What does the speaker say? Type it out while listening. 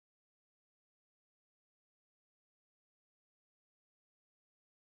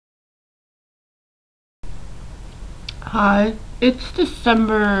Hi, it's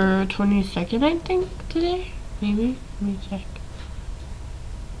December 22nd, I think, today? Maybe? Let me check.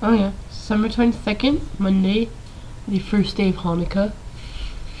 Oh yeah, December 22nd, Monday, the first day of Hanukkah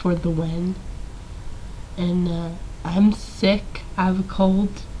for the Wen. And I'm sick, I have a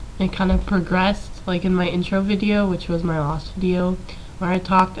cold. It kind of progressed, like in my intro video, which was my last video, where I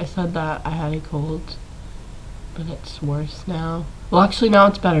talked, I said that I had a cold. But it's worse now. Well, actually now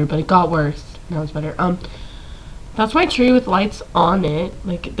it's better, but it got worse. Now it's better. That's my tree with lights on it.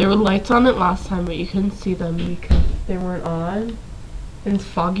 Like, there were lights on it last time, but you couldn't see them because they weren't on. And it's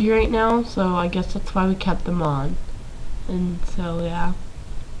foggy right now, so I guess that's why we kept them on. And so, yeah.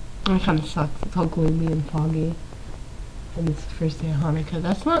 It kind of sucks. It's all gloomy and foggy. And it's the first day of Hanukkah.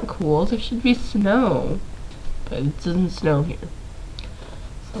 That's not cool. There should be snow. But it doesn't snow here.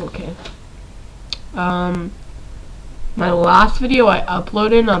 So, okay. My last video I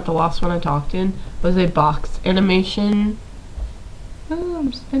uploaded, not the last one I talked in, was a box animation. Oh,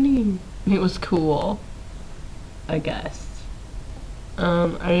 I'm spinning. It was cool, I guess.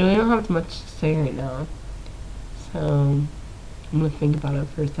 I really don't have much to say right now. So, I'm gonna think about it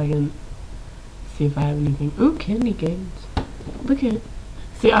for a second. See if I have anything. Ooh, candy canes. Look at it.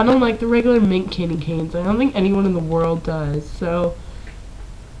 See, I don't like the regular mint candy canes. I don't think anyone in the world does. So,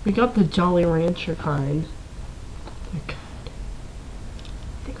 we got the Jolly Rancher kind. They're good.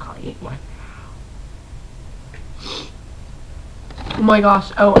 I think I'll eat one now. Oh my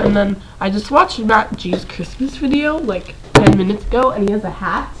gosh. Oh, and then I just watched Matt G's Christmas video like 10 minutes ago, and he has a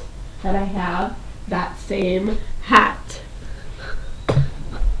hat, and I have that same hat.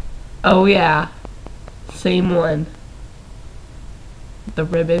 Oh yeah. Same one. The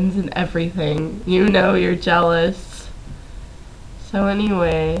ribbons and everything. You know you're jealous. So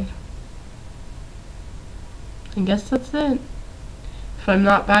anyway, I guess that's it. If I'm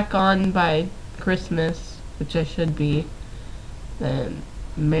not back on by Christmas, which I should be, then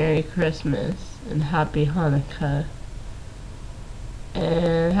Merry Christmas and Happy Hanukkah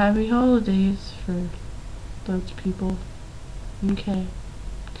and Happy Holidays for those people. Okay.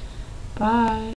 Bye.